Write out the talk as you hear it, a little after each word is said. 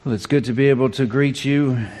Well, it's good to be able to greet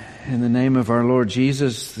you in the name of our Lord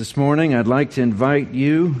Jesus this morning. I'd like to invite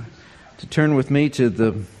you to turn with me to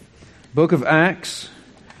the book of Acts.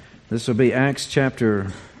 This will be Acts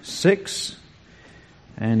chapter 6.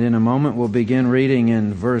 And in a moment we'll begin reading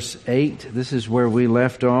in verse 8. This is where we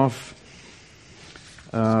left off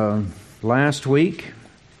last week,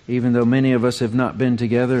 even though many of us have not been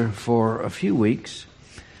together for a few weeks.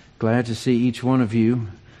 Glad to see each one of you.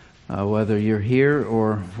 Whether you're here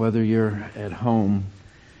or whether you're at home.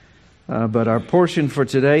 But our portion for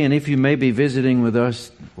today, and if you may be visiting with us,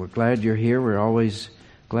 we're glad you're here. We're always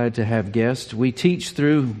glad to have guests. We teach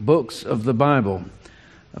through books of the Bible,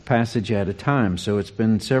 a passage at a time. So it's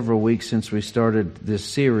been several weeks since we started this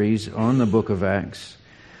series on the book of Acts.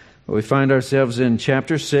 We find ourselves in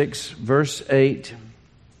chapter 6, verse 8,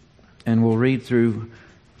 and we'll read through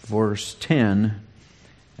verse 10,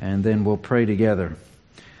 and then we'll pray together.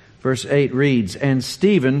 Verse 8 reads, "And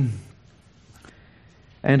Stephen,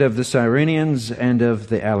 and of the Cyrenians, and of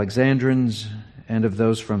the Alexandrians, and of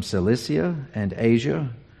those from Cilicia and Asia,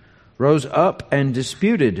 rose up and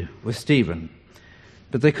disputed with Stephen.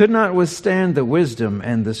 But they could not withstand the wisdom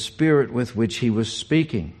and the spirit with which he was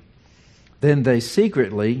speaking. Then they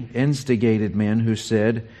secretly instigated men who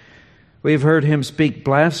said, 'We have heard him speak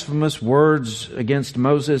blasphemous words against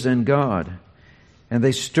Moses and God.' And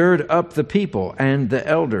they stirred up the people and the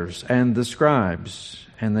elders and the scribes,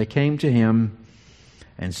 and they came to him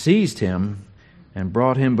and seized him and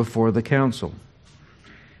brought him before the council.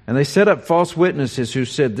 And they set up false witnesses who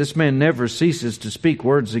said, 'This man never ceases to speak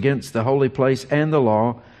words against the holy place and the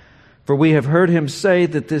law. For we have heard him say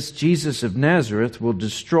that this Jesus of Nazareth will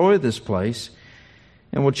destroy this place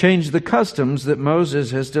and will change the customs that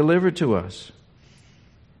Moses has delivered to us.'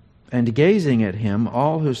 And gazing at him,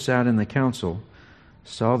 all who sat in the council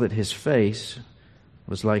saw that his face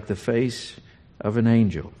was like the face of an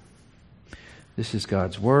angel." This is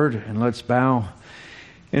God's word, and let's bow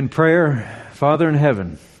in prayer. Father in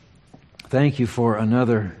heaven, thank you for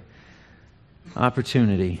another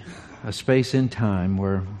opportunity, a space in time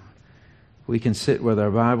where we can sit with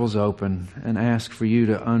our Bibles open and ask for you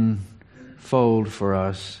to unfold for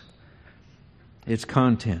us its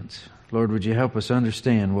contents. Lord, would you help us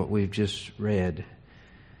understand what we've just read,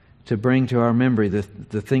 to bring to our memory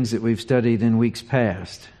the things that we've studied in weeks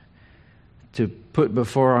past, to put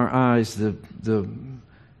before our eyes the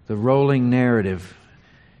rolling narrative,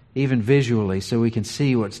 even visually, so we can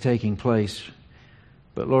see what's taking place.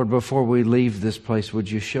 But Lord, before we leave this place,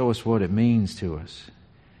 would you show us what it means to us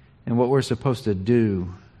and what we're supposed to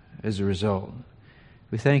do as a result?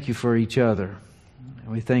 We thank you for each other.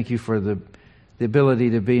 We thank you for the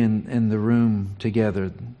ability to be in the room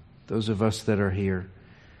together, those of us that are here.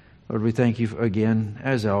 Lord, we thank you again,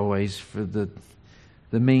 as always, for the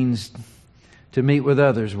means to meet with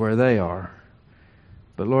others where they are.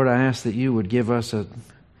 But Lord, I ask that you would give us a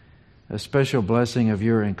special blessing of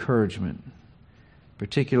your encouragement,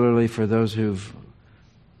 particularly for those who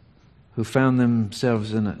found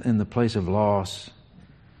themselves in the place of loss.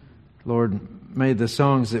 Lord, may the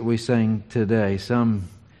songs that we sang today, some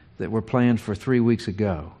that were planned for 3 weeks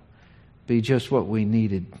ago, be just what we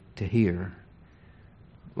needed to hear.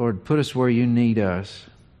 Lord, put us where you need us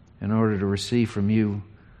in order to receive from you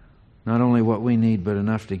not only what we need, but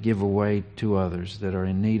enough to give away to others that are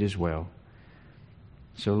in need as well.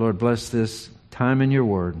 So, Lord, bless this time in your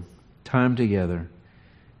word, time together,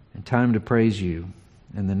 and time to praise you.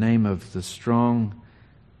 In the name of the strong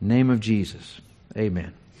name of Jesus.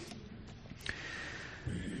 Amen.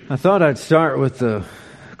 I thought I'd start with the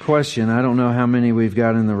question. I don't know how many we've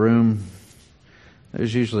got in the room.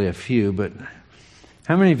 There's usually a few, but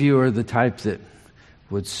how many of you are the type that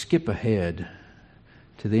would skip ahead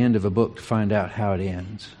to the end of a book to find out how it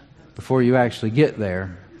ends before you actually get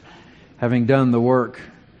there, having done the work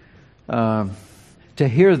to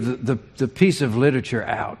hear the piece of literature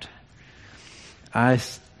out? I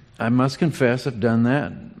must confess I've done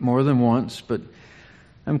that more than once, but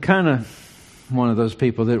I'm kind of one of those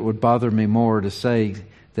people that it would bother me more to say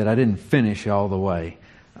that I didn't finish all the way.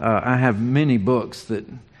 I have many books that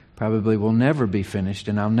probably will never be finished,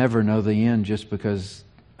 and I'll never know the end just because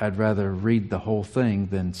I'd rather read the whole thing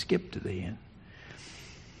than skip to the end.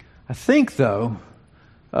 I think, though,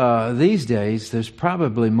 these days there's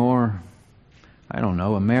probably more,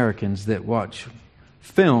 Americans that watch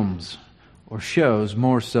films or shows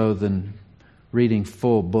more so than reading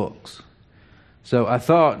full books. So I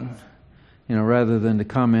thought, rather than to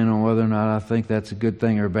comment on whether or not I think that's a good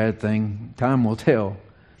thing or a bad thing, time will tell.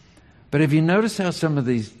 But have you noticed how some of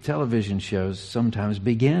these television shows sometimes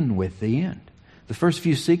begin with the end? The first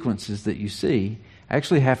few sequences that you see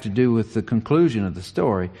actually have to do with the conclusion of the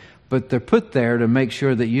story. But they're put there to make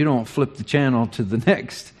sure that you don't flip the channel to the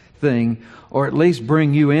next thing, or at least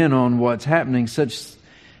bring you in on what's happening, such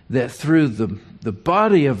that through the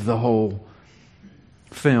body of the whole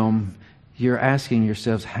film, you're asking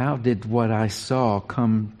yourselves, how did what I saw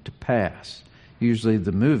come to pass? Usually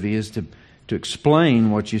the movie is to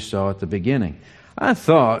explain what you saw at the beginning. I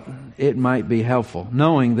thought it might be helpful,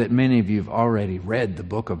 knowing that many of you have already read the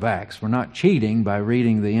book of Acts. We're not cheating by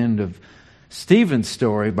reading the end of Stephen's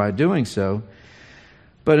story by doing so.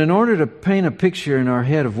 But in order to paint a picture in our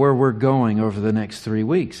head of where we're going over the next 3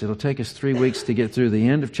 weeks, it'll take us 3 weeks to get through the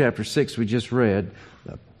end of chapter 6 we just read,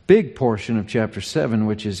 a big portion of chapter 7,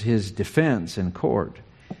 which is his defense in court,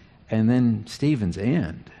 and then Stephen's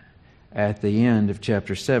end at the end of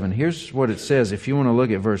chapter 7. Here's what it says. If you want to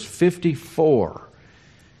look at verse 54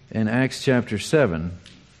 in Acts chapter 7,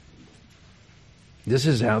 this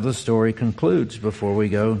is how the story concludes before we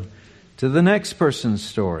go to the next person's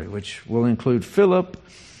story, which will include Philip,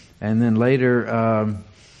 and then later,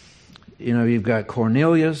 you've got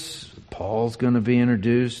Cornelius. Paul's going to be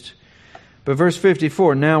introduced. But verse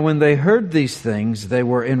 54, now when they heard these things, they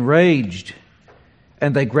were enraged,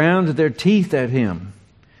 and they ground their teeth at him.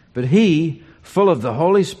 But he, full of the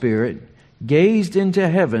Holy Spirit, gazed into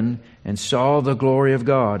heaven and saw the glory of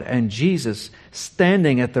God, and Jesus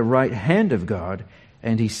standing at the right hand of God.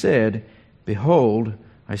 And he said, behold,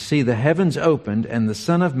 I see the heavens opened, and the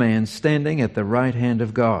Son of Man standing at the right hand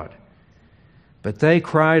of God. But they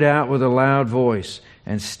cried out with a loud voice,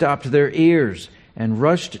 and stopped their ears, and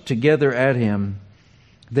rushed together at him.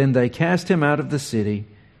 Then they cast him out of the city,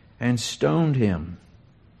 and stoned him.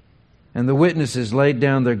 And the witnesses laid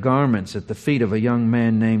down their garments at the feet of a young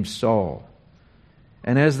man named Saul.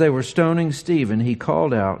 And as they were stoning Stephen, he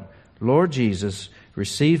called out, Lord Jesus,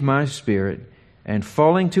 receive my spirit. And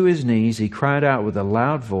falling to his knees, he cried out with a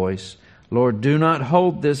loud voice, Lord, do not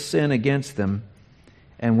hold this sin against them.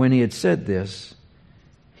 And when he had said this,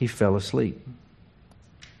 he fell asleep.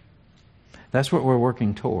 That's what we're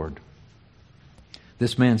working toward.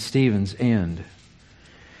 This man Stephen's end.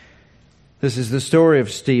 This is the story of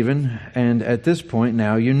Stephen, and at this point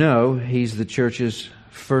now you know he's the church's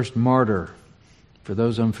first martyr. For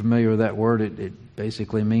those unfamiliar with that word, it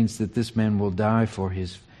basically means that this man will die for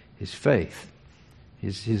his faith,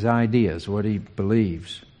 his ideas, what he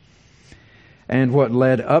believes. And what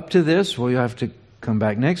led up to this, well, you'll have to come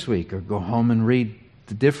back next week or go home and read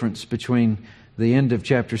the difference between the end of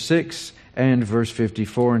chapter 6 and verse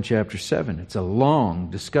 54 in chapter 7. It's a long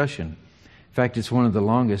discussion. In fact, it's one of the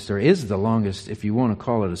longest, or is the longest, if you want to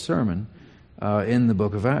call it a sermon, in the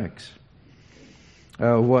book of Acts.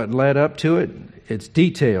 What led up to it, it's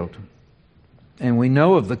detailed. And we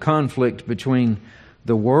know of the conflict between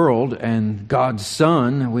the world and God's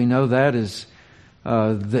Son. We know that is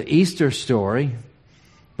the Easter story.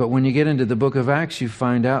 But when you get into the book of Acts, you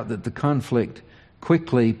find out that the conflict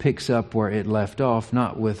quickly picks up where it left off,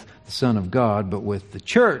 not with the Son of God, but with the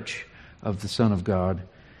church of the Son of God.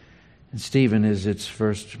 And Stephen is its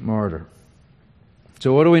first martyr.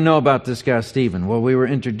 So what do we know about this guy Stephen? Well, we were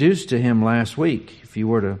introduced to him last week. If you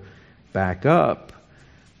were to back up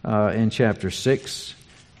in chapter 6,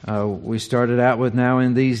 we started out with, now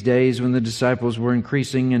in these days when the disciples were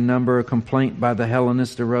increasing in number, a complaint by the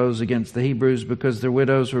Hellenists arose against the Hebrews because their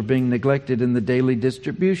widows were being neglected in the daily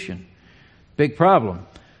distribution. Big problem.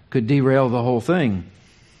 Could derail the whole thing.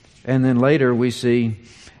 And then later we see,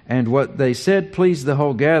 and what they said pleased the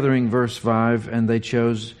whole gathering, verse 5, and they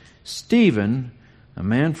chose Stephen, a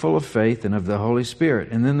man full of faith and of the Holy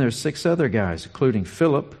Spirit. And then there's 6 other guys, including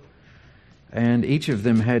Philip, and each of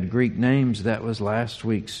them had Greek names. That was last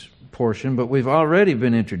week's portion, but we've already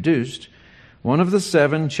been introduced. One of the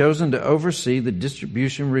 7 chosen to oversee the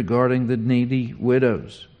distribution regarding the needy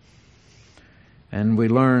widows. And we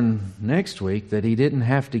learn next week that he didn't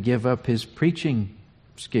have to give up his preaching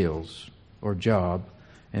skills or job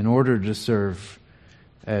in order to serve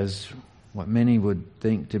as what many would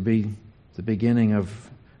think to be the beginning of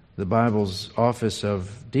the Bible's office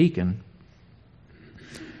of deacon.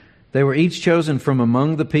 They were each chosen from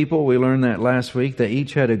among the people. We learned that last week. They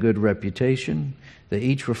each had a good reputation. They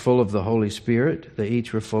each were full of the Holy Spirit. They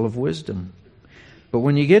each were full of wisdom. But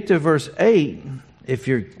when you get to verse 8, if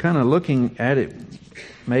you're kind of looking at it,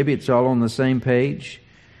 maybe it's all on the same page.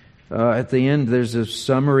 At the end, there's a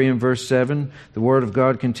summary in verse 7. The word of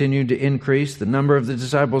God continued to increase. The number of the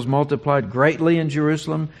disciples multiplied greatly in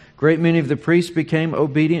Jerusalem. Great many of the priests became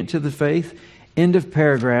obedient to the faith. End of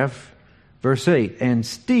paragraph, verse 8. And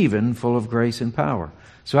Stephen, full of grace and power.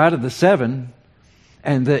 So out of the 7,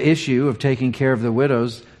 and the issue of taking care of the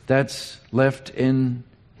widows, that's left in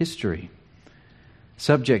history.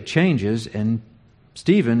 subject changes, and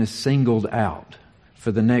Stephen is singled out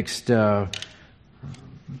for the next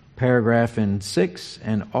paragraph in 6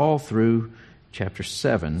 and all through chapter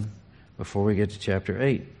 7 before we get to chapter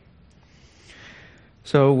 8.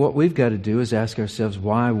 So what we've got to do is ask ourselves,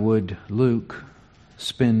 why would Luke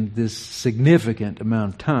spend this significant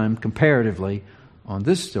amount of time comparatively on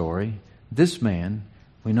this story, this man?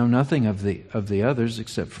 We know nothing of the others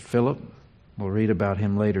except for Philip. We'll read about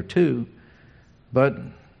him later too. But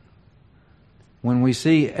when we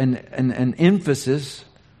see an emphasis,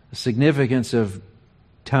 a significance of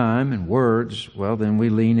time and words, well, then we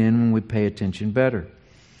lean in and we pay attention better.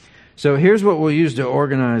 So here's what we'll use to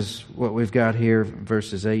organize what we've got here,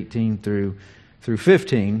 verses 18 through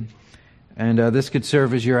 15. And this could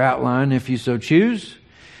serve as your outline if you so choose.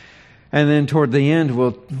 And then toward the end,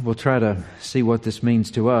 we'll try to see what this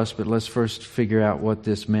means to us. But let's first figure out what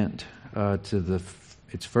this meant to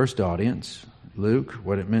its first audience, Luke,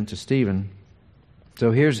 what it meant to Stephen.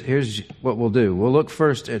 So here's what we'll do. We'll look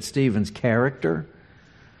first at Stephen's character.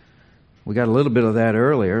 We got a little bit of that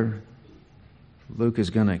earlier. Luke is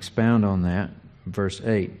going to expound on that, verse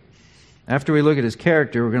 8. After we look at his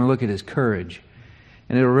character, we're going to look at his courage.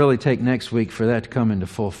 And it'll really take next week for that to come into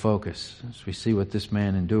full focus as we see what this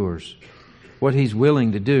man endures, what he's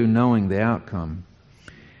willing to do knowing the outcome.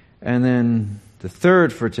 And then the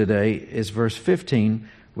third for today is verse 15,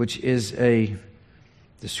 which is a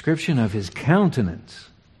description of his countenance,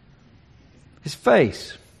 his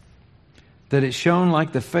face, that it shone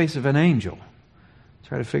like the face of an angel.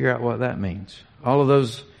 Try to figure out what that means. All of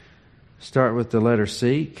those start with the letter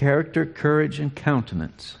C, character, courage, and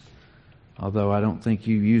countenance. Although I don't think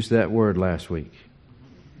you used that word last week.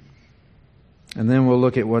 And then we'll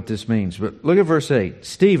look at what this means. But look at verse 8.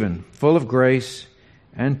 Stephen, full of grace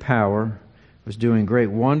and power, was doing great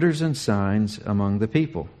wonders and signs among the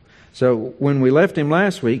people. So when we left him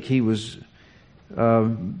last week, he was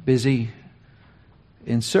busy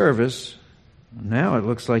in service. Now it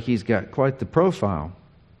looks like he's got quite the profile.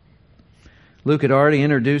 Luke had already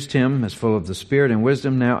introduced him as full of the Spirit and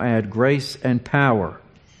wisdom. Now add grace and power.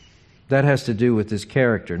 That has to do with his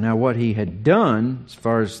character. Now what he had done, as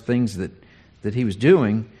far as things that he was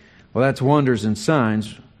doing, well, that's wonders and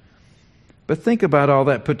signs. But think about all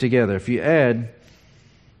that put together. If you add,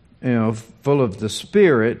 full of the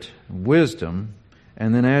Spirit, wisdom,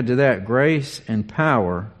 and then add to that grace and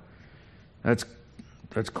power, that's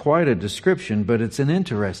quite a description, but it's an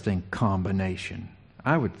interesting combination,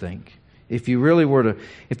 I would think. If you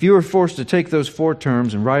were forced to take those four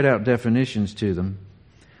terms and write out definitions to them,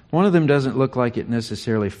 one of them doesn't look like it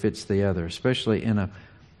necessarily fits the other, especially in a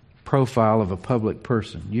profile of a public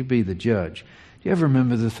person. You be the judge. Do you ever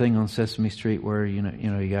remember the thing on Sesame Street where you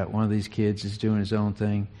got one of these kids is doing his own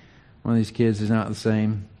thing, one of these kids is not the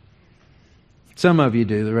same? Some of you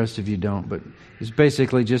do, the rest of you don't, but it's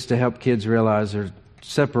basically just to help kids realize or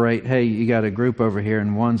separate, hey, you got a group over here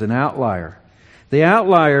and one's an outlier. The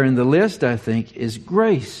outlier in the list, I think, is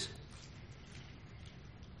grace.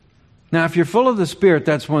 Now, if you're full of the Spirit,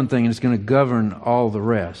 that's one thing, and it's going to govern all the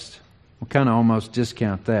rest. We'll kind of almost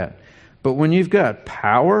discount that. But when you've got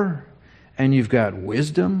power and you've got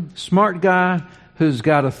wisdom, smart guy who's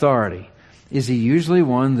got authority, is he usually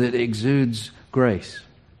one that exudes grace?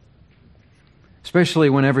 Especially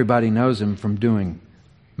when everybody knows him from doing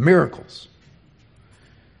miracles.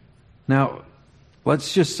 Now,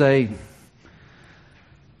 let's just say,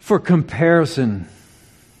 for comparison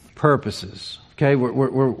purposes, okay,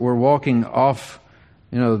 we're walking off,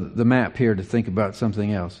 the map here to think about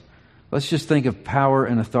something else. Let's just think of power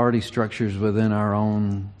and authority structures within our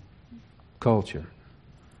own culture.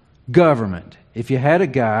 Government. If you had a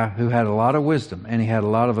guy who had a lot of wisdom and he had a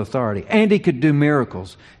lot of authority and he could do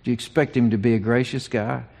miracles, do you expect him to be a gracious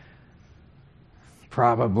guy?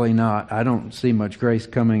 Probably not. I don't see much grace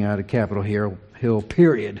coming out of Capitol Hill,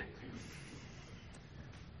 period.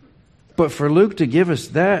 But for Luke to give us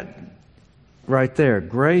that right there,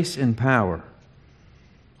 grace and power,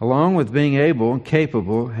 along with being able and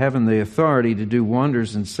capable, having the authority to do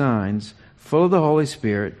wonders and signs, full of the Holy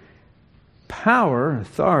Spirit, power,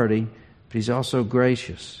 authority, but he's also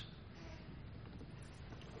gracious.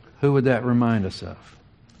 Who would that remind us of?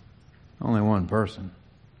 Only one person.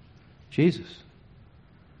 Jesus.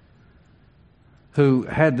 Who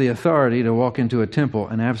had the authority to walk into a temple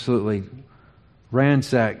and absolutely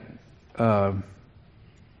ransack the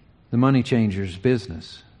money changer's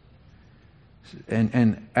business.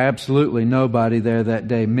 And absolutely nobody there that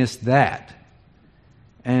day missed that.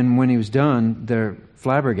 And when he was done, they're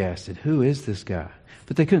flabbergasted. Who is this guy?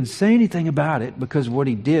 But they couldn't say anything about it because what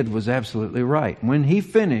he did was absolutely right. When he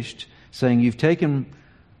finished saying, you've taken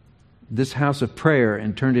this house of prayer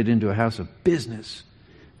and turned it into a house of business.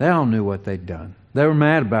 They all knew what they'd done. They were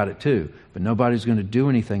mad about it too, but nobody's going to do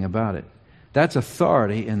anything about it. That's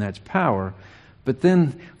authority and that's power. But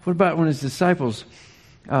then, what about when his disciples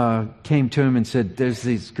came to him and said, there's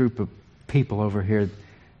this group of people over here,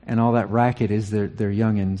 and all that racket is their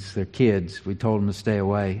youngins, their kids. We told them to stay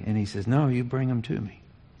away. And he says, no, you bring them to me.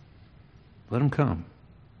 Let them come.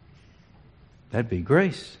 That'd be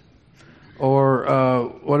grace. Or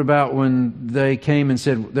what about when they came and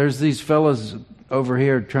said, there's these fellas over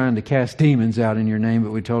here trying to cast demons out in your name,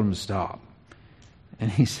 but we told them to stop.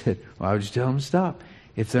 And he said, why would you tell them to stop?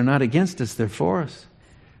 If they're not against us, they're for us.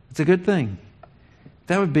 It's a good thing.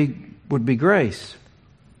 That would be grace.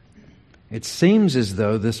 It seems as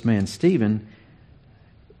though this man Stephen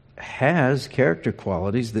has character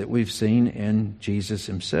qualities that we've seen in Jesus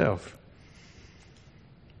himself.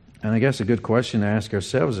 And I guess a good question to ask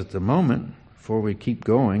ourselves at the moment, before we keep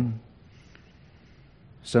going,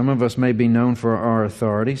 some of us may be known for our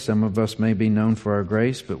authority, some of us may be known for our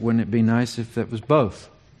grace, but wouldn't it be nice if it was both?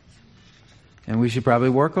 And we should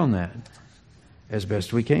probably work on that as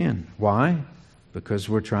best we can. Why? Because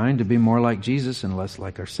we're trying to be more like Jesus and less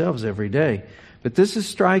like ourselves every day. But this is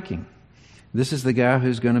striking. This is the guy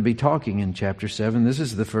who's going to be talking in chapter 7. This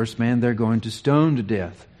is the first man they're going to stone to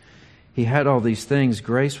death. He had all these things.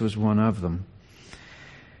 Grace was one of them.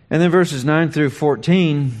 And then verses 9 through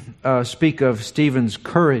 14 speak of Stephen's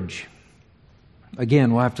courage.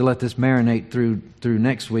 Again, we'll have to let this marinate through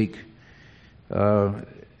next week.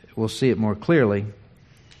 We'll see it more clearly.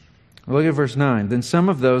 Look at verse 9. Then some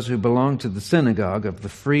of those who belonged to the synagogue of the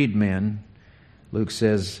freedmen, Luke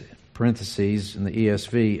says, parentheses in the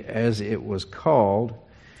ESV, as it was called,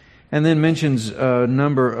 and then mentions a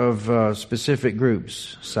number of specific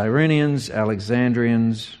groups. Cyrenians,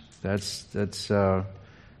 Alexandrians, that's to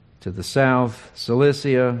the south,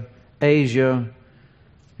 Cilicia, Asia,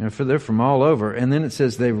 they're from all over. And then it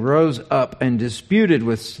says they rose up and disputed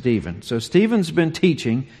with Stephen. So Stephen's been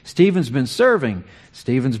teaching. Stephen's been serving.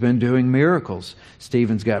 Stephen's been doing miracles.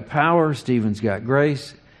 Stephen's got power. Stephen's got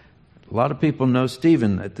grace. A lot of people know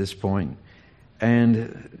Stephen at this point.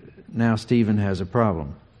 And now Stephen has a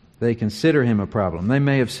problem. They consider him a problem. They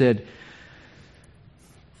may have said,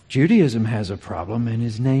 Judaism has a problem and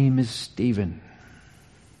his name is Stephen.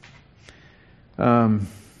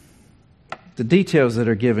 The details that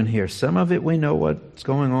are given here, some of it we know what's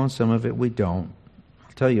going on, some of it we don't.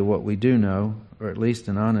 I'll tell you what we do know, or at least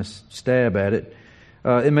an honest stab at it.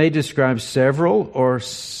 It may describe several or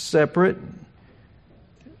separate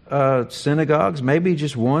synagogues, maybe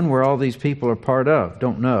just one where all these people are part of.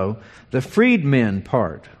 Don't know. The freedmen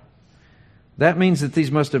part. That means that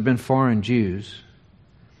these must have been foreign Jews,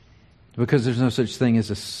 because there's no such thing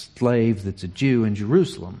as a slave that's a Jew in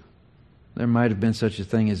Jerusalem. There might have been such a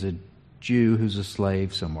thing as a Jew who's a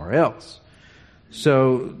slave somewhere else.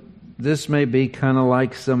 So this may be kind of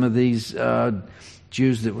like some of these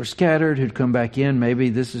Jews that were scattered who'd come back in. Maybe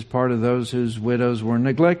this is part of those whose widows were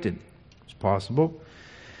neglected. It's possible.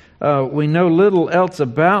 We know little else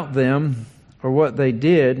about them or what they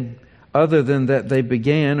did other than that they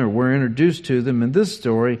began or were introduced to them in this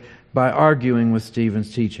story by arguing with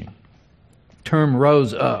Stephen's teaching. Term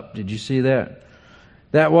rose up. Did you see that?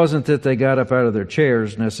 That wasn't that they got up out of their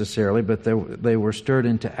chairs necessarily, but they were stirred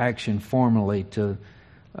into action formally to,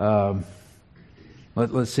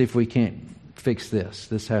 let's see if we can't fix this.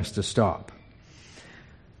 This has to stop.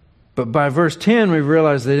 But by verse 10, we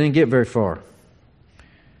realize they didn't get very far.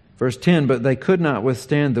 Verse 10, but they could not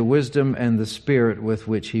withstand the wisdom and the spirit with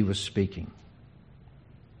which he was speaking.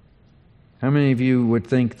 How many of you would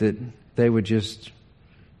think that they would just...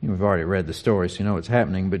 We've already read the story, so you know what's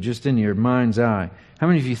happening, but just in your mind's eye, how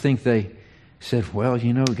many of you think they said, well,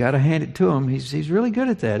 we got to hand it to him. He's really good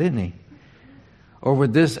at that, isn't he? Or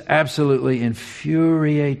would this absolutely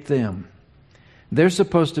infuriate them? They're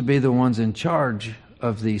supposed to be the ones in charge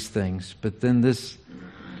of these things, but then this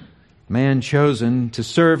man chosen to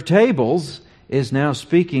serve tables is now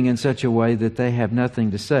speaking in such a way that they have nothing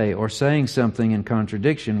to say, or saying something in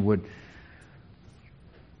contradiction would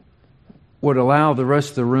allow the rest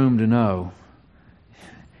of the room to know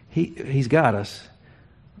he's got us.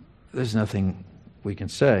 There's nothing we can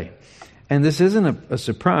say. And this isn't a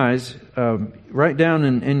surprise. Write down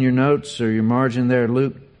in your notes or your margin there,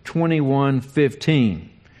 Luke 21:15.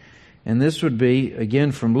 And this would be,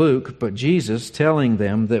 again from Luke, but Jesus telling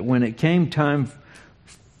them that when it came time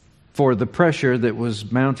for the pressure that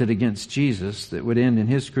was mounted against Jesus that would end in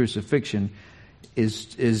his crucifixion,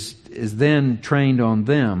 is then trained on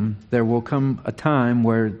them. There will come a time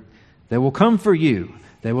where they will come for you.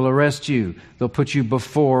 They will arrest you. They'll put you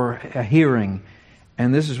before a hearing,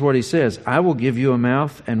 And this is what he says, I will give you a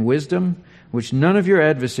mouth and wisdom which none of your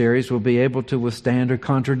adversaries will be able to withstand or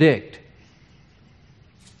contradict.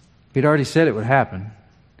 He'd already said it would happen.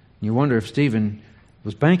 You wonder if Stephen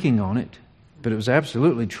was banking on it, but it was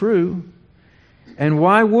absolutely true. And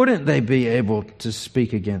why wouldn't they be able to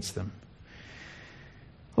speak against them?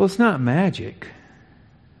 Well, it's not magic.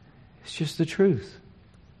 It's just the truth.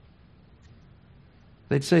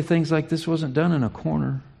 They'd say things like, this wasn't done in a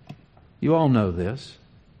corner. You all know this.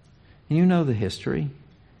 And you know the history.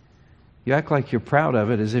 You act like you're proud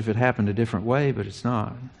of it as if it happened a different way, but it's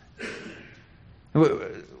not.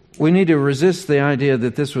 We need to resist the idea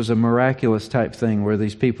that this was a miraculous type thing where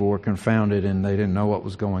these people were confounded and they didn't know what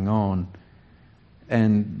was going on.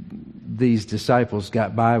 And these disciples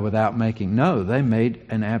got by without making... No, they made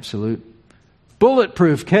an absolute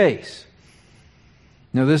bulletproof case.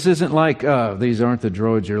 Now, this isn't like, these aren't the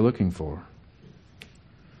droids you're looking for.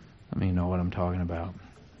 I mean, you know what I'm talking about.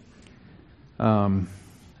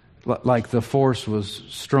 Like the Force was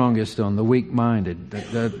strongest on the weak-minded.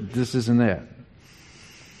 This isn't that.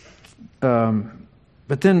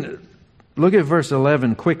 But then look at verse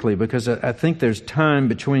 11 quickly, because I think there's time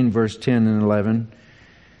between verse 10 and 11.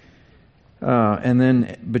 And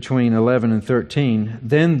then between 11 and 13.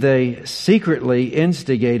 Then they secretly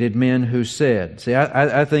instigated men who said... See,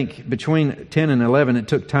 I think between 10 and 11 it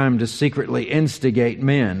took time to secretly instigate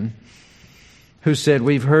men who said,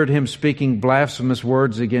 we've heard him speaking blasphemous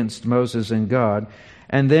words against Moses and God.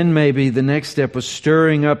 And then maybe the next step was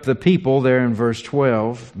stirring up the people there in verse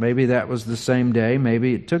 12. Maybe that was the same day.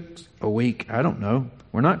 Maybe it took a week. I don't know.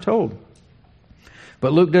 We're not told.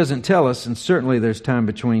 But Luke doesn't tell us, and certainly there's time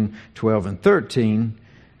between 12 and 13.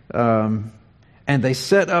 And they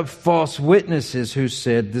set up false witnesses who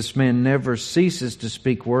said, this man never ceases to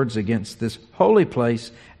speak words against this holy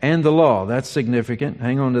place and the law. That's significant.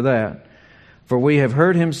 Hang on to that. For we have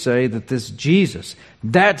heard him say that this Jesus,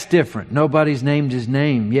 that's different. Nobody's named his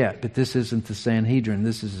name yet, but this isn't the Sanhedrin.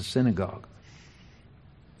 This is a synagogue.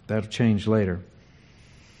 That'll change later.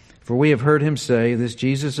 For we have heard him say, this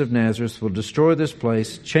Jesus of Nazareth will destroy this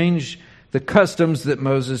place, change the customs that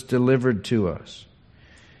Moses delivered to us.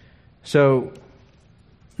 So,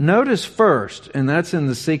 notice first, and that's in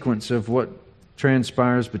the sequence of what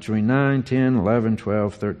transpires between 9, 10, 11,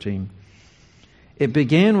 12, 13. It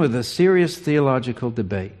began with a serious theological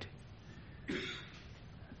debate.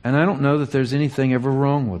 And I don't know that there's anything ever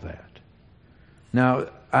wrong with that. Now,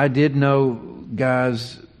 I did know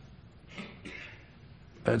guys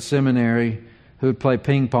at seminary who would play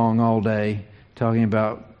ping pong all day talking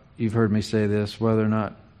about, you've heard me say this, whether or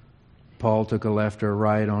not Paul took a left or a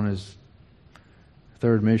right on his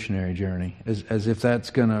third missionary journey, as if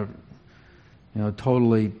that's going to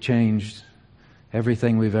totally change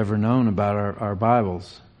everything we've ever known about our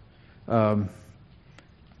Bibles.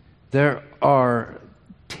 There are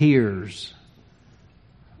tiers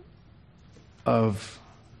of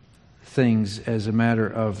things as a matter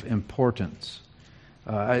of importance.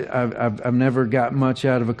 I've never got much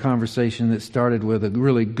out of a conversation that started with a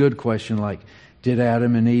really good question like, did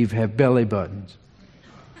Adam and Eve have belly buttons?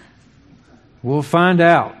 We'll find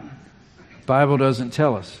out. The Bible doesn't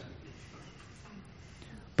tell us.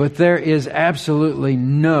 But there is absolutely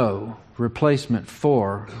no replacement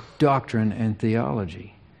for doctrine and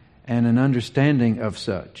theology and an understanding of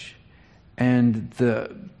such. And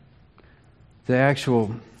the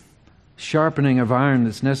actual sharpening of iron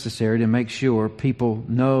that's necessary to make sure people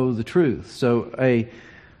know the truth. So a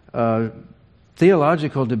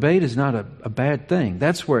theological debate is not a bad thing.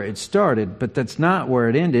 That's where it started, but that's not where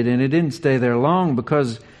it ended, and it didn't stay there long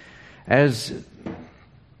because as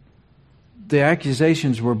the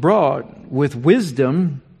accusations were brought with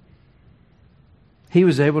wisdom, he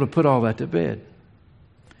was able to put all that to bed.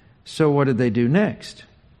 So what did they do next?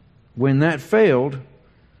 When that failed,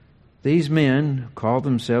 these men, called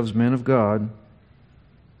themselves men of God,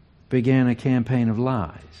 began a campaign of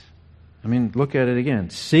lies. I mean, look at it again.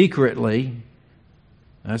 Secretly,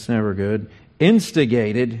 that's never good.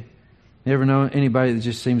 Instigated. You ever know anybody that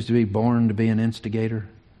just seems to be born to be an instigator?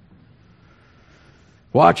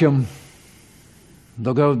 Watch them.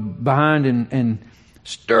 They'll go behind and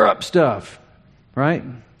stir up stuff, right?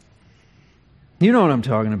 You know what I'm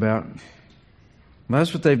talking about. Well,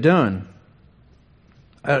 that's what they've done.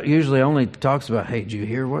 Usually only talks about, hey, did you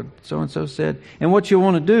hear what so-and-so said? And what you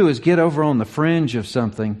want to do is get over on the fringe of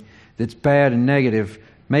something that's bad and negative,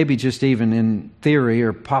 maybe just even in theory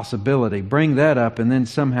or possibility. Bring that up and then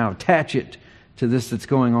somehow attach it to this that's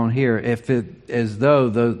going on here as though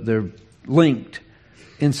they're linked,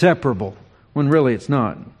 inseparable, when really it's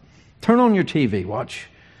not. Turn on your TV, watch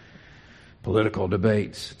political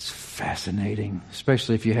debates. It's fascinating,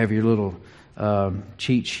 especially if you have your little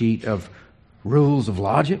cheat sheet of rules of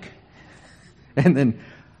logic and then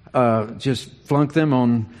just flunk them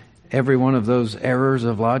on every one of those errors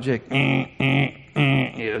of logic. You're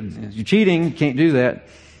cheating, you can't do that.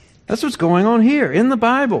 That's what's going on here in the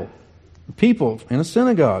Bible. People in a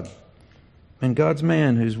synagogue and God's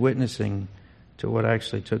man who's witnessing to what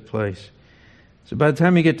actually took place. So by the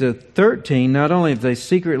time you get to 13, not only have they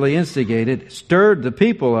secretly instigated, stirred the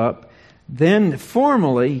people up, then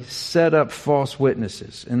formally set up false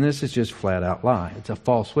witnesses. And this is just flat out lie. It's a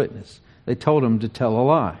false witness. They told them to tell a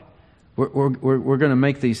lie. We're going to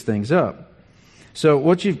make these things up. So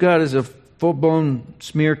what you've got is a full-blown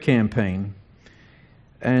smear campaign.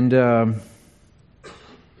 And I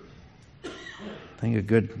think a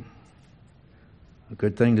good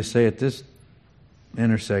thing to say at this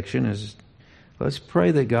intersection is, let's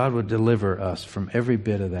pray that God would deliver us from every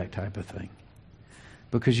bit of that type of thing.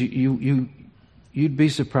 Because you'd be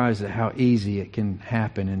surprised at how easy it can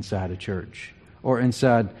happen inside a church. Or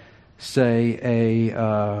inside, say,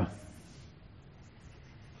 a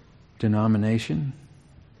denomination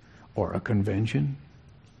or a convention.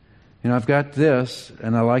 You know, I've got this,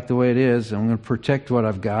 and I like the way it is. I'm going to protect what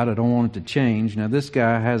I've got. I don't want it to change. Now, this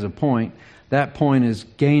guy has a point. That point is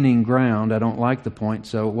gaining ground. I don't like the point,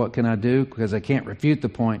 so what can I do? Because I can't refute the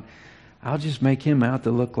point. I'll just make him out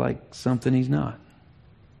to look like something he's not.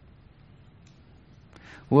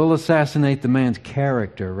 We'll assassinate the man's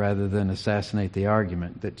character rather than assassinate the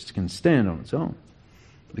argument that can stand on its own.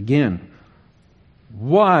 Again,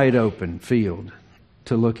 wide open field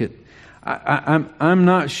to look at. I'm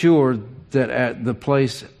not sure that at the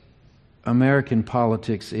place American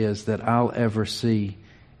politics is that I'll ever see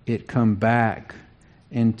it come back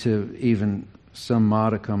into even some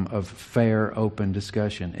modicum of fair, open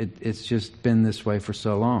discussion. It's just been this way for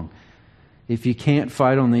so long. If you can't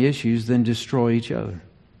fight on the issues, then destroy each other.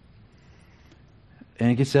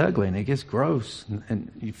 And it gets ugly and it gets gross,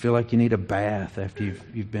 and you feel like you need a bath after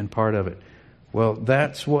you've been part of it. Well,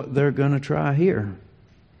 that's what they're going to try here.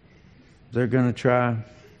 They're going to try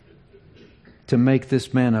to make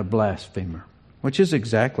this man a blasphemer, which is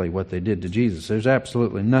exactly what they did to Jesus. There's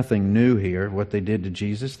absolutely nothing new here. What they did to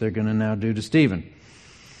Jesus, they're going to now do to Stephen.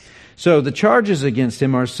 So the charges against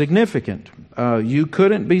him are significant. You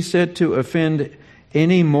couldn't be said to offend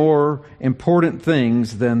any more important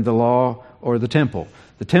things than the law or the temple.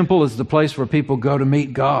 The temple is the place where people go to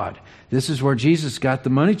meet God. This is where Jesus got the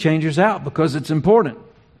money changers out because it's important.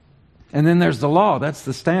 And then there's the law. That's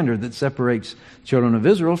the standard that separates children of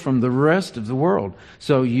Israel from the rest of the world.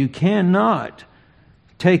 So you cannot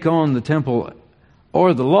take on the temple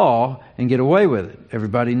or the law and get away with it.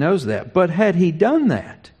 Everybody knows that. But had he done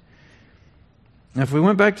that, now if we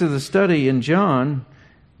went back to the study in John,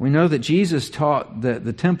 we know that Jesus taught that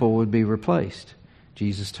the temple would be replaced.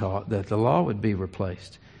 Jesus taught that the law would be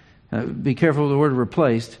replaced. Be careful of the word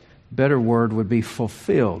replaced. Better word would be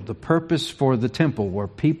fulfilled. The purpose for the temple, where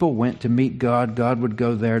people went to meet God, God would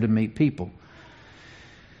go there to meet people.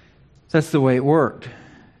 That's the way it worked.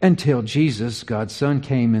 Until Jesus, God's Son,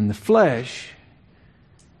 came in the flesh,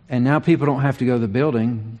 and now people don't have to go to the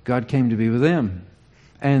building. God came to be with them.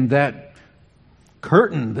 And that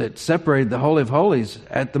curtain that separated the Holy of Holies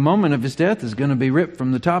at the moment of his death is going to be ripped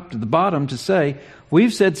from the top to the bottom to say,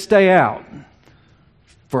 we've said stay out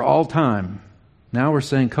for all time. Now we're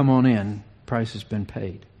saying, come on in. Price has been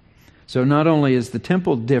paid. So not only is the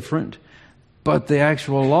temple different, but the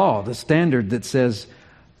actual law, the standard that says,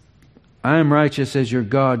 I am righteous as your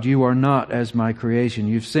God, you are not as my creation.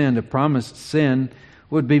 You've sinned. A promised sin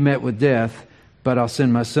would be met with death, but I'll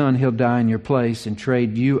send my Son. He'll die in your place and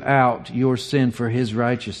trade you out, your sin, for his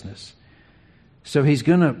righteousness. So he's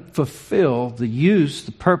going to fulfill the use,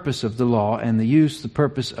 the purpose of the law, and the use, the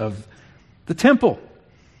purpose of the temple.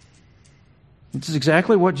 This is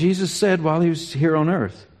exactly what Jesus said while he was here on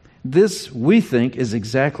earth. This, we think, is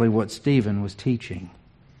exactly what Stephen was teaching.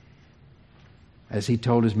 As he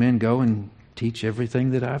told his men, go and teach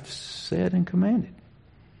everything that I've said and commanded.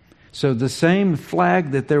 So the same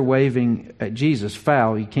flag that they're waving at Jesus,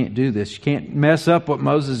 foul, you can't do this. You can't mess up what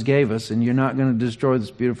Moses gave us, and you're not going to destroy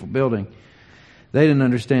this beautiful building. They didn't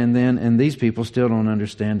understand then, and these people still don't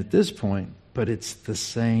understand at this point, but it's the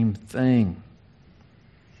same thing.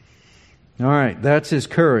 All right, that's his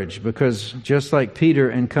courage, because just like Peter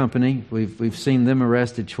and company, we've seen them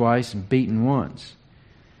arrested twice and beaten once.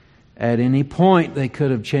 At any point, they could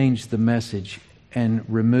have changed the message and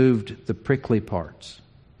removed the prickly parts,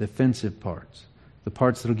 the offensive parts, the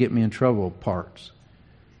parts that will get me in trouble parts.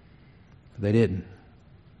 They didn't.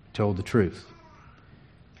 Told the truth.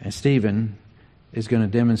 And Stephen is going to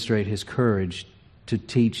demonstrate his courage to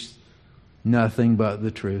teach nothing but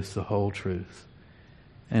the truth, the whole truth.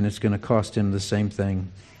 And it's going to cost him the same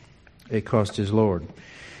thing it cost his Lord.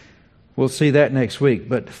 We'll see that next week.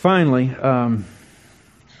 But finally,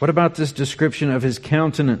 what about this description of his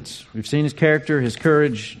countenance? We've seen his character, his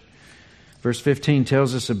courage. Verse 15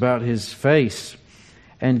 tells us about his face.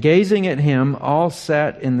 And gazing at him, all who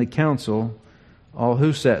sat in the council,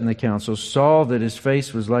 saw that his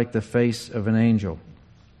face was like the face of an angel.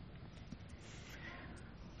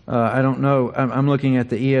 I don't know. I'm looking at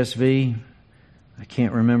the ESV. I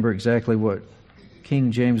can't remember exactly what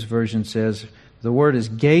King James Version says. The word is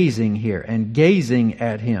gazing here, and gazing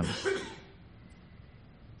at him.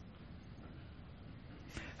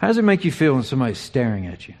 How does it make you feel when somebody's staring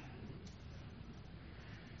at you?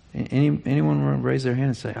 Anyone want to raise their hand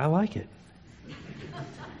and say, I like it?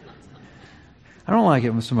 I don't like it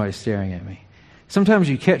when somebody's staring at me. Sometimes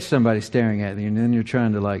you catch somebody staring at you, and then you're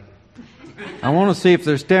trying to I want to see if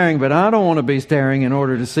they're staring, but I don't want to be staring in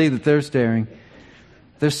order to see that they're staring.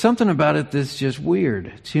 There's something about it that's just weird.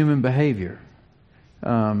 It's human behavior.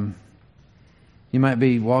 You might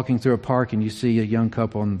be walking through a park and you see a young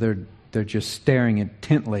couple and they're just staring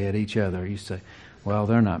intently at each other. You say, well,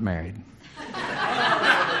 they're not married.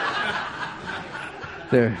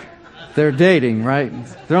 They're dating, right?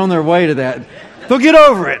 They're on their way to that. They'll get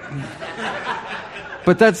over it.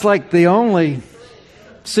 But that's like the only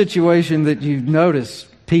situation that you notice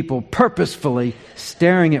people purposefully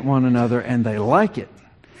staring at one another, and they like it.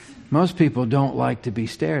 Most people don't like to be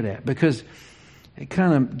stared at because it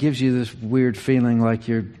kind of gives you this weird feeling like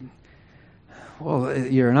you're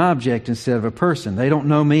an object instead of a person. They don't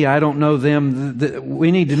know me, I don't know them.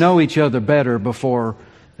 We need to know each other better before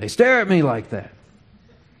they stare at me like that.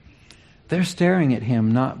 They're staring at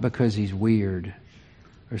him not because he's weird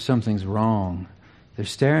or something's wrong. They're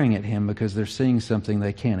staring at him because they're seeing something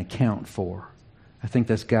they can't account for. I think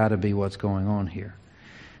that's got to be what's going on here.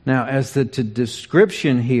 Now, as the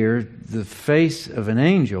description here, the face of an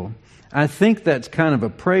angel, I think that's kind of a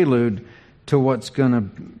prelude to what's going to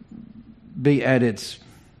be at its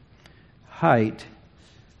height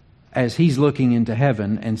as he's looking into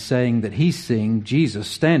heaven and saying that he's seeing Jesus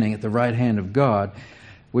standing at the right hand of God,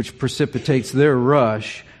 which precipitates their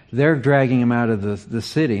rush. They're dragging him out of the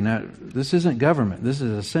city. Now, this isn't government. This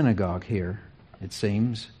is a synagogue here, it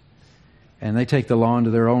seems. And they take the law into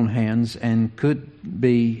their own hands and could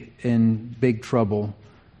be in big trouble.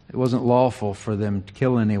 It wasn't lawful for them to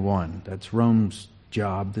kill anyone. That's Rome's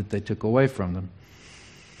job that they took away from them.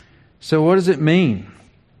 So what does it mean?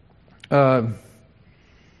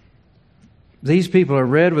 These people are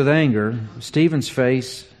red with anger. Stephen's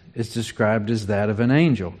face is described as that of an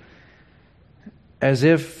angel, as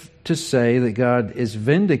if to say that God is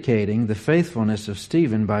vindicating the faithfulness of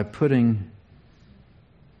Stephen by putting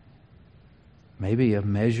maybe a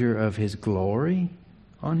measure of his glory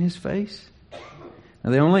on his face. Now,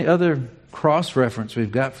 the only other cross-reference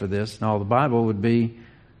we've got for this in all the Bible would be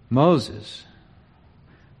Moses,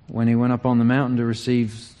 when he went up on the mountain to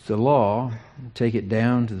receive the law, take it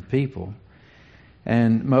down to the people.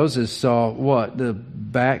 And Moses saw what? The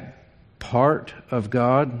back part of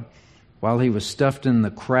God while he was stuffed in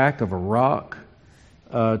the crack of a rock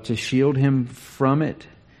to shield him from it.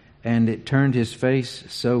 And it turned his face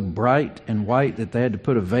so bright and white that they had to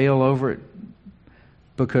put a veil over it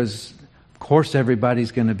because, of course,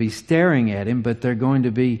 everybody's going to be staring at him, but they're going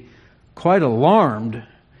to be quite alarmed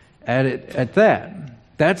at it at that.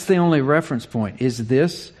 That's the only reference point. Is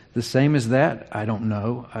this the same as that? I don't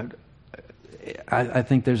know. I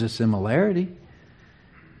think there's a similarity.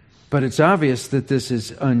 But it's obvious that this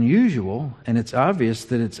is unusual, and it's obvious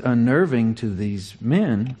that it's unnerving to these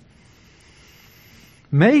men.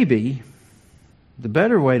 Maybe the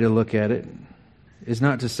better way to look at it is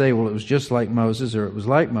not to say, well, it was just like Moses or it was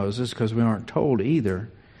like Moses, because we aren't told either.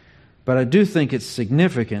 But I do think it's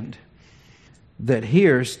significant that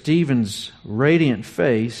here Stephen's radiant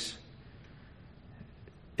face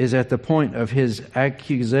is at the point of his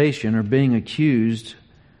accusation or being accused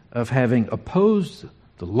of having opposed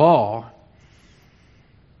the law.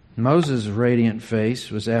 Moses' radiant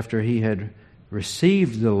face was after he had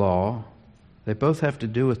received the law. They both have to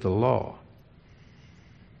do with the law.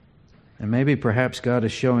 And maybe perhaps God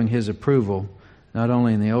is showing his approval, not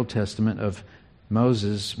only in the Old Testament, of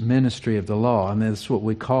Moses' ministry of the law. I mean, that's what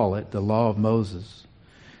we call it, the law of Moses.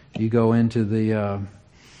 You go into the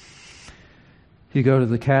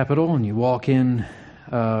Capitol and you walk in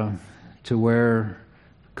to where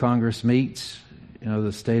Congress meets. You know,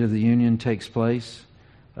 the State of the Union takes place.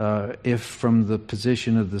 If from the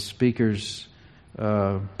position of the Speaker's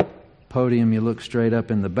podium you look straight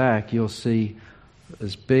up in the back, you'll see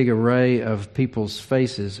this big array of people's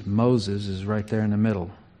faces, Moses is right there in the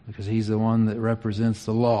middle, because he's the one that represents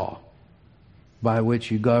the law by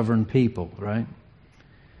which you govern people, right?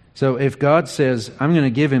 So if God says, I'm going to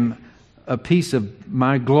give him a piece of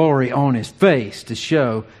my glory on his face to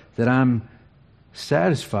show that I'm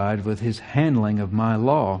satisfied with his handling of my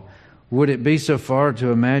law, would it be so far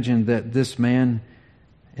to imagine that this man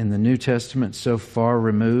in the New Testament, so far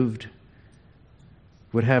removed,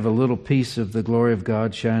 would have a little piece of the glory of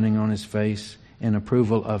God shining on his face in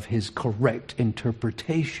approval of his correct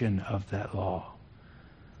interpretation of that law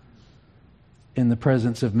in the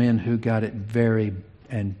presence of men who got it very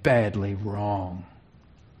and badly wrong?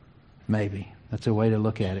 Maybe. That's a way to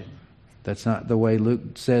look at it. That's not the way Luke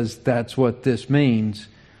says that's what this means,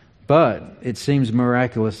 but it seems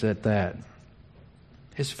miraculous at that.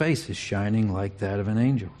 His face is shining like that of an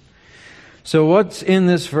angel. So what's in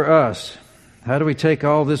this for us? How do we take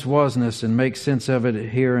all this wasness and make sense of it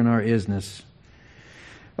here in our isness?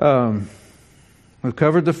 We've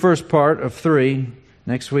covered the first part of 3.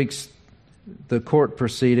 Next week's the court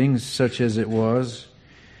proceedings, such as it was.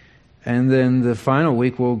 And then the final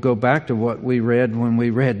week we'll go back to what we read when we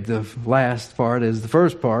read the last part as the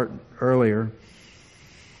first part earlier.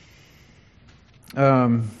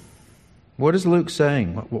 What is Luke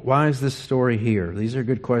saying? Why is this story here? These are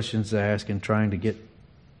good questions to ask in trying to get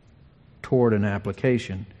toward an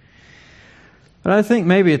application. But I think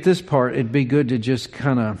maybe at this part it'd be good to just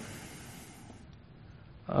kind of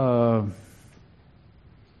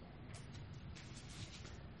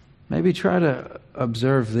maybe try to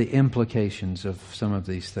observe the implications of some of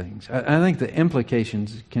these things. I think the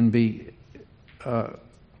implications can be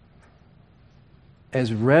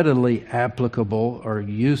as readily applicable or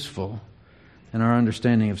useful in our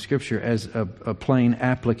understanding of Scripture as a plain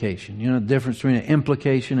application. You know the difference between an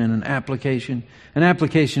implication and an application? An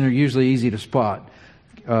application are usually easy to spot.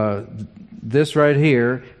 This right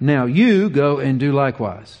here, now you go and do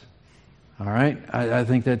likewise. All right? I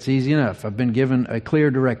think that's easy enough. I've been given a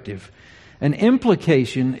clear directive. An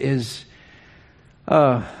implication is,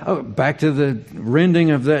 back to the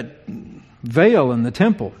rending of that veil in the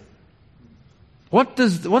temple.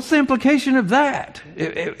 What's the implication of that?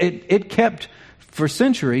 It kept, for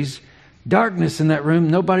centuries, darkness in that room.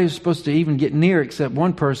 Nobody was supposed to even get near except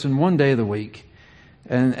one person one day of the week.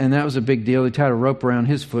 And that was a big deal. He tied a rope around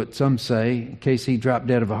his foot, some say, in case he dropped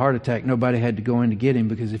dead of a heart attack. Nobody had to go in to get him,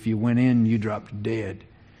 because if you went in, you dropped dead.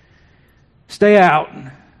 Stay out.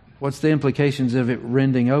 What's the implications of it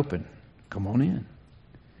rending open? Come on in.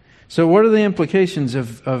 So what are the implications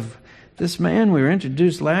of this man we were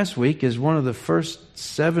introduced last week as one of the first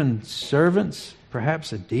 7 servants,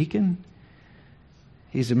 perhaps a deacon?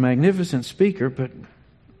 He's a magnificent speaker, but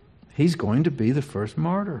he's going to be the first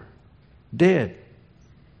martyr. Dead.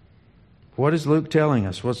 What is Luke telling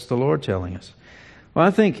us? What's the Lord telling us? Well,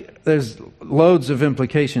 I think there's loads of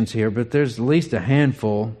implications here, but there's at least a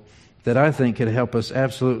handful that I think could help us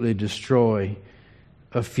absolutely destroy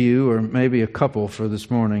a few, or maybe a couple for this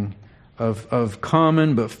morning, of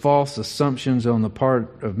common but false assumptions on the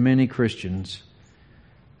part of many Christians.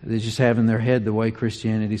 They just have in their head the way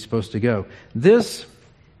Christianity is supposed to go. This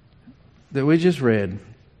that we just read,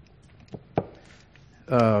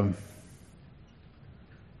 what's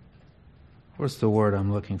the word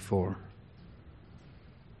I'm looking for?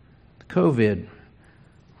 COVID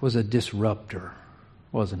was a disruptor,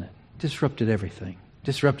 wasn't it? Disrupted everything.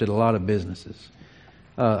 Disrupted a lot of businesses.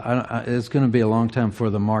 It's going to be a long time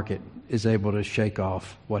before the market is able to shake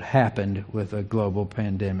off what happened with a global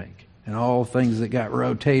pandemic and all things that got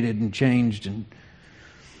rotated and changed. And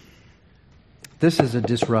this is a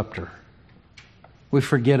disruptor. We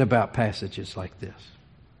forget about passages like this.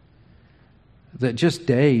 That just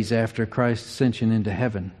days after Christ's ascension into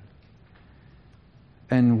heaven,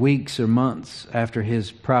 and weeks or months after his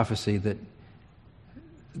prophecy that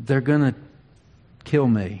they're going to kill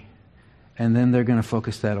me, and then they're going to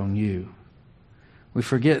focus that on you. We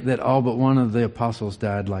forget that all but one of the apostles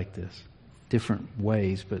died like this. Different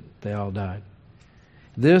ways, but they all died.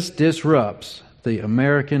 This disrupts the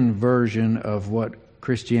American version of what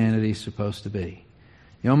Christianity is supposed to be.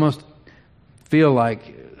 You almost feel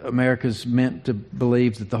like America's meant to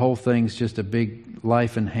believe that the whole thing's just a big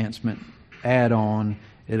life enhancement add-on.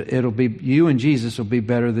 It'll be, you and Jesus will be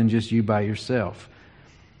better than just you by yourself.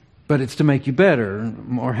 But it's to make you better,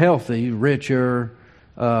 more healthy, richer.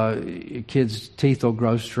 Your kids' teeth will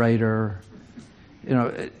grow straighter. You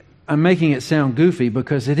know, I'm making it sound goofy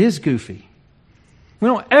because it is goofy. We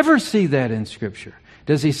don't ever see that in Scripture.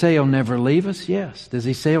 Does He say He'll never leave us? Yes. Does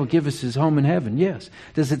He say He'll give us His home in heaven? Yes.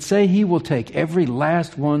 Does it say He will take every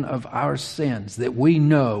last one of our sins that we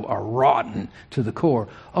know are rotten to the core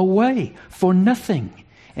away for nothing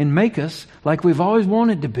and make us like we've always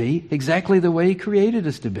wanted to be, exactly the way He created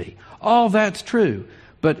us to be? All that's true.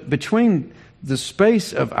 But between the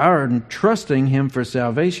space of our trusting Him for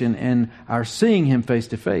salvation and our seeing Him face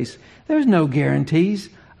to face, there's no guarantees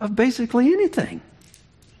of basically anything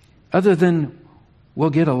other than we'll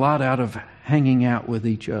get a lot out of hanging out with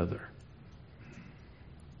each other.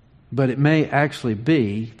 But it may actually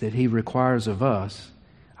be that He requires of us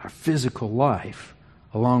our physical life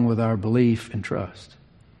along with our belief and trust.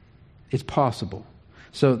 It's possible.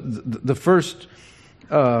 So the first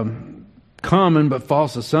common but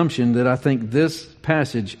false assumption that I think this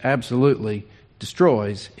passage absolutely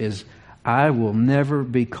destroys is, I will never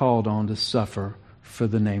be called on to suffer for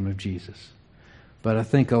the name of Jesus. But I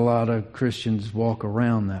think a lot of Christians walk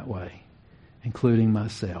around that way, including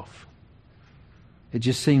myself. It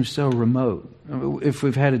just seems so remote. If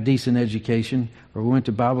we've had a decent education or we went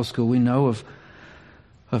to Bible school, we know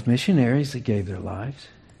of missionaries that gave their lives.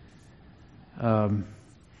 My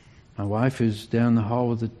wife, who's down the hall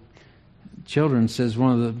with the children, says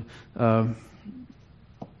one of the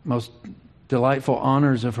most delightful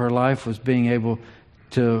honors of her life was being able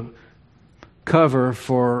to cover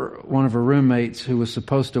for one of her roommates who was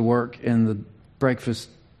supposed to work in the breakfast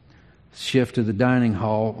shift of the dining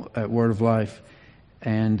hall at Word of Life,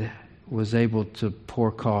 and was able to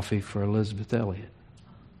pour coffee for Elizabeth Elliot.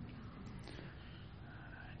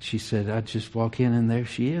 She said, I'd just walk in and there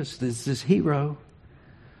she is, this hero.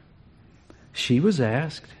 She was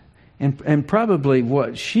asked, and probably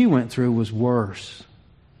what she went through was worse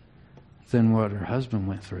than what her husband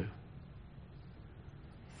went through.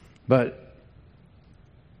 But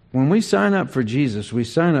when we sign up for Jesus, we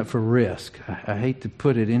sign up for risk. I hate to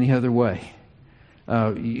put it any other way.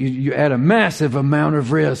 You add a massive amount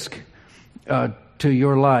of risk to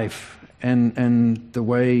your life and the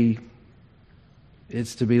way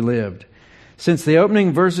it's to be lived. Since the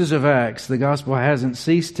opening verses of Acts, the gospel hasn't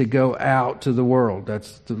ceased to go out to the world.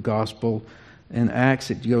 That's the gospel in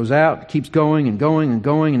Acts. It goes out, keeps going and going and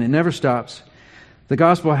going, and it never stops. The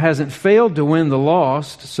gospel hasn't failed to win the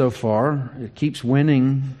lost so far. It keeps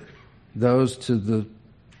winning those to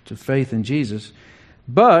faith in Jesus.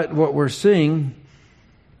 But what we're seeing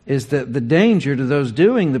is that the danger to those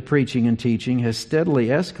doing the preaching and teaching has steadily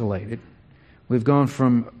escalated. We've gone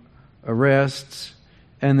from arrests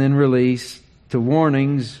and then release to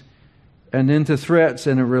warnings and then to threats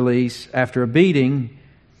and a release after a beating.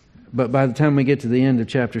 But by the time we get to the end of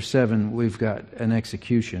chapter 7, we've got an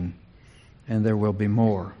execution, and there will be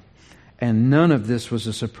more. And none of this was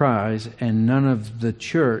a surprise, and none of the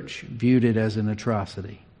church viewed it as an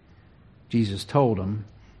atrocity. Jesus told them,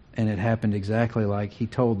 and it happened exactly like He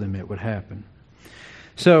told them it would happen.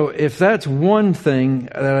 So if that's one thing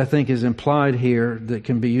that I think is implied here that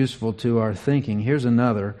can be useful to our thinking, here's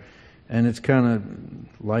another, and it's kind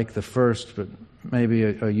of like the first, but maybe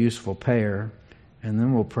a useful pair, and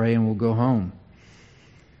then we'll pray and we'll go home.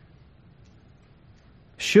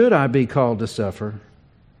 Should I be called to suffer,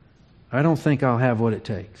 I don't think I'll have what it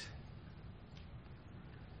takes.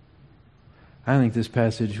 I think this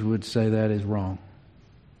passage would say that is wrong.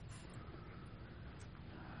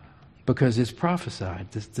 Because it's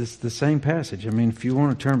prophesied. This the same passage. I mean, if you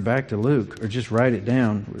want to turn back to Luke or just write it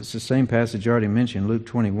down, it's the same passage already mentioned, Luke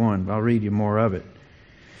 21. I'll read you more of it.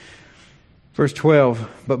 Verse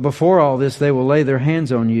 12, but before all this they will lay their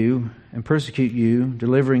hands on you and persecute you,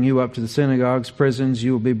 delivering you up to the synagogues, prisons.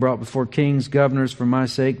 You will be brought before kings, governors for my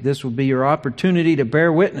sake. This will be your opportunity to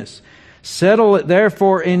bear witness. Settle it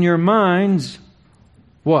therefore in your minds.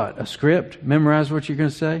 What? A script? Memorize what you're going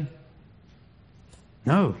to say?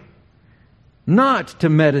 No. Not to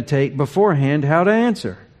meditate beforehand how to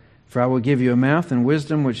answer. For I will give you a mouth and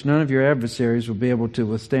wisdom which none of your adversaries will be able to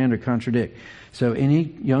withstand or contradict. So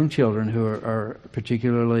any young children who are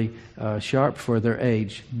particularly sharp for their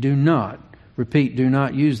age, do not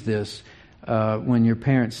use this when your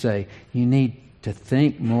parents say, you need to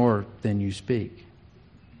think more than you speak.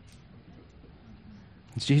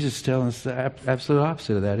 Jesus is telling us the absolute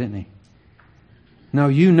opposite of that, isn't He? No,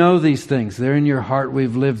 you know these things. They're in your heart.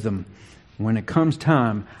 We've lived them. When it comes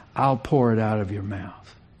time, I'll pour it out of your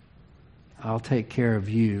mouth. I'll take care of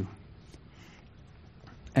you.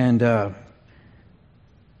 And I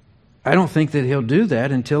don't think that He'll do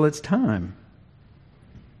that until it's time.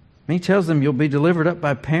 He tells them you'll be delivered up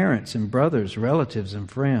by parents and brothers, relatives and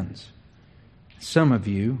friends. Some of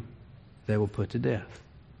you they will put to death.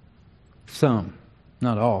 Some,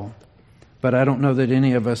 not all. But I don't know that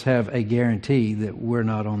any of us have a guarantee that we're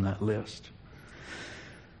not on that list.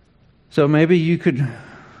 So maybe you could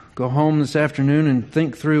go home this afternoon and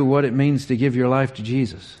think through what it means to give your life to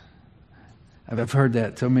Jesus. I've heard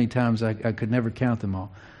that so many times I could never count them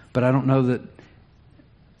all. But I don't know that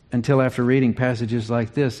until after reading passages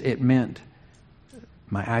like this, it meant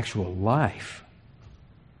my actual life.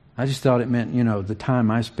 I just thought it meant, the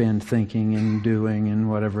time I spend thinking and doing and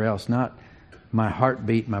whatever else, not my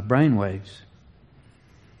heartbeat, my brain waves.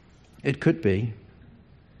 It could be.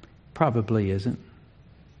 Probably isn't.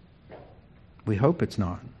 We hope it's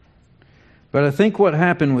not. But I think what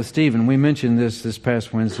happened with Stephen, we mentioned this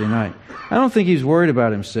past Wednesday night. I don't think he's worried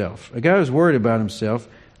about himself. A guy who's worried about himself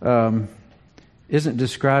isn't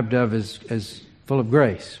described of as full of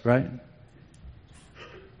grace, right?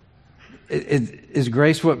 Is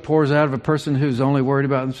grace what pours out of a person who's only worried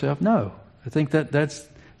about himself? No. I think that's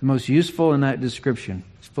the most useful in that description.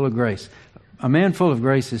 It's full of grace. A man full of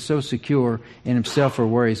grace is so secure in himself or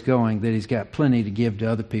where he's going that he's got plenty to give to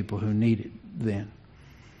other people who need it then.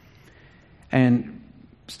 And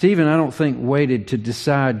Stephen, I don't think, waited to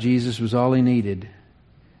decide Jesus was all he needed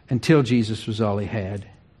until Jesus was all he had.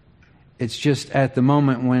 It's just at the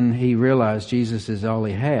moment when he realized Jesus is all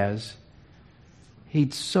he has,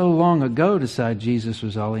 he'd so long ago decided Jesus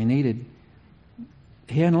was all he needed,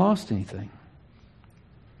 he hadn't lost anything.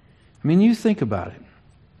 I mean, you think about it.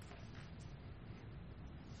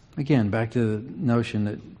 Again, back to the notion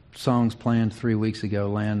that songs planned 3 weeks ago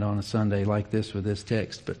land on a Sunday like this with this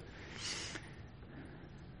text, but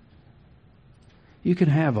you can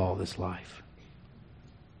have all this life.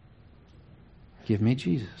 Give me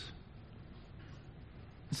Jesus.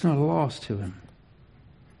 It's not a loss to him.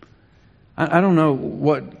 I don't know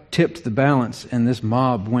what tipped the balance and this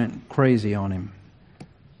mob went crazy on him.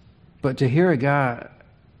 But to hear a guy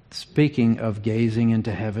speaking of gazing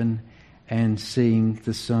into heaven and seeing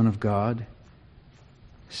the Son of God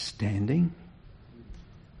standing.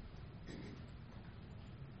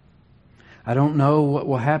 I don't know what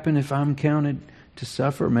will happen if I'm counted to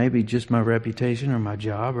suffer, maybe just my reputation or my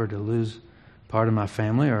job, or to lose part of my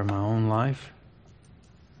family or my own life.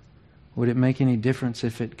 Would it make any difference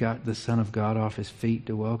if it got the Son of God off his feet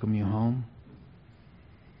to welcome you home?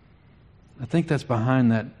 I think that's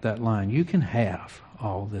behind that line. You can have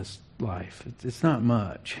all this life. It's not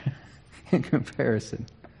much in comparison.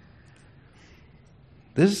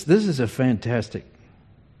 This is a fantastic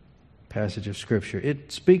passage of Scripture.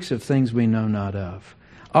 It speaks of things we know not of.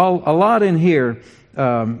 A lot in here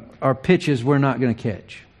are pitches we're not going to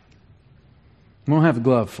catch. We won't have a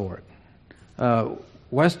glove for it.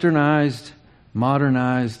 Westernized,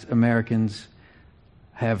 modernized Americans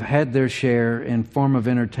have had their share in form of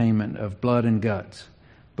entertainment of blood and guts,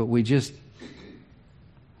 but we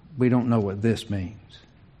don't know what this means.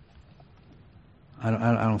 I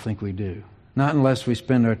don't think we do. Not unless we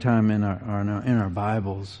spend our time in our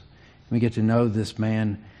Bibles. We get to know this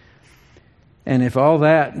man. And if all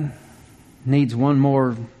that needs one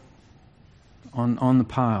more on the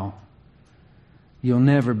pile, you'll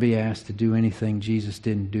never be asked to do anything Jesus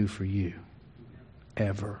didn't do for you.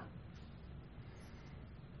 Ever.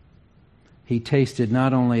 He tasted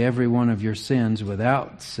not only every one of your sins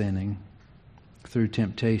without sinning through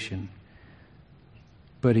temptation,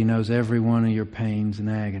 but He knows every one of your pains and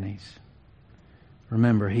agonies.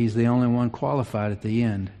 Remember, He's the only one qualified at the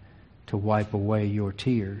end to wipe away your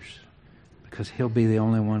tears, because He'll be the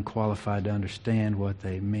only one qualified to understand what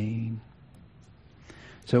they mean.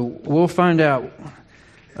 So we'll find out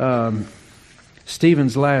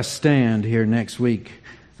Stephen's last stand here next week.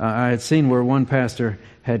 I had seen where one pastor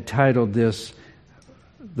had titled this,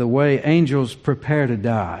 "The Way Angels Prepare to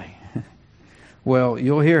Die." Well,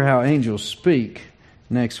 you'll hear how angels speak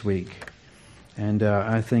next week. And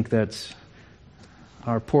I think that's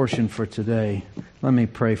our portion for today. Let me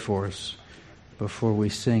pray for us before we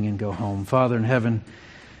sing and go home. Father in heaven,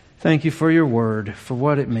 thank you for your word, for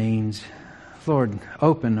what it means. Lord,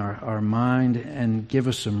 open our mind and give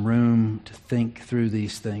us some room to think through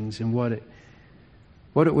these things and what it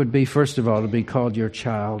would be, first of all, to be called your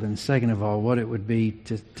child, and second of all, what it would be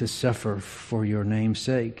to suffer for your name's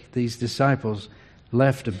sake. These disciples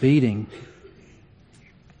left a beating,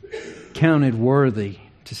 counted worthy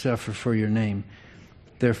to suffer for your name.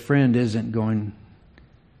 Their friend isn't going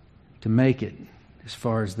to make it as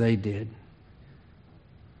far as they did.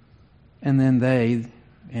 And then they,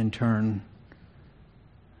 in turn,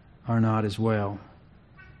 are not as well.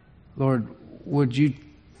 Lord, would you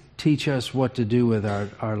teach us what to do with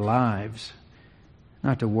our lives,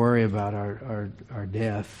 not to worry about our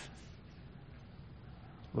death.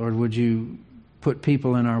 Lord, would you put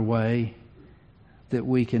people in our way that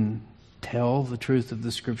we can tell the truth of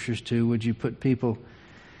the Scriptures to? Would you put people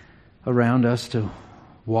around us to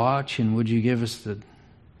watch, and would you give us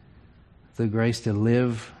the grace to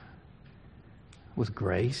live with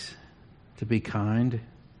grace, to be kind?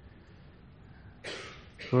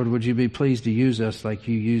 Lord, would you be pleased to use us like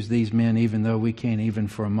you use these men, even though we can't even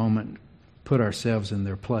for a moment put ourselves in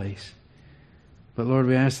their place. But Lord,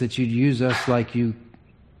 we ask that you'd use us like you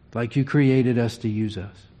created us to use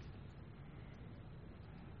us,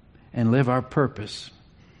 and live our purpose,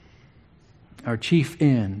 our chief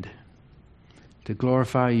end, to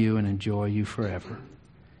glorify you and enjoy you forever.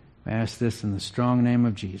 I ask this in the strong name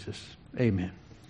of Jesus. Amen.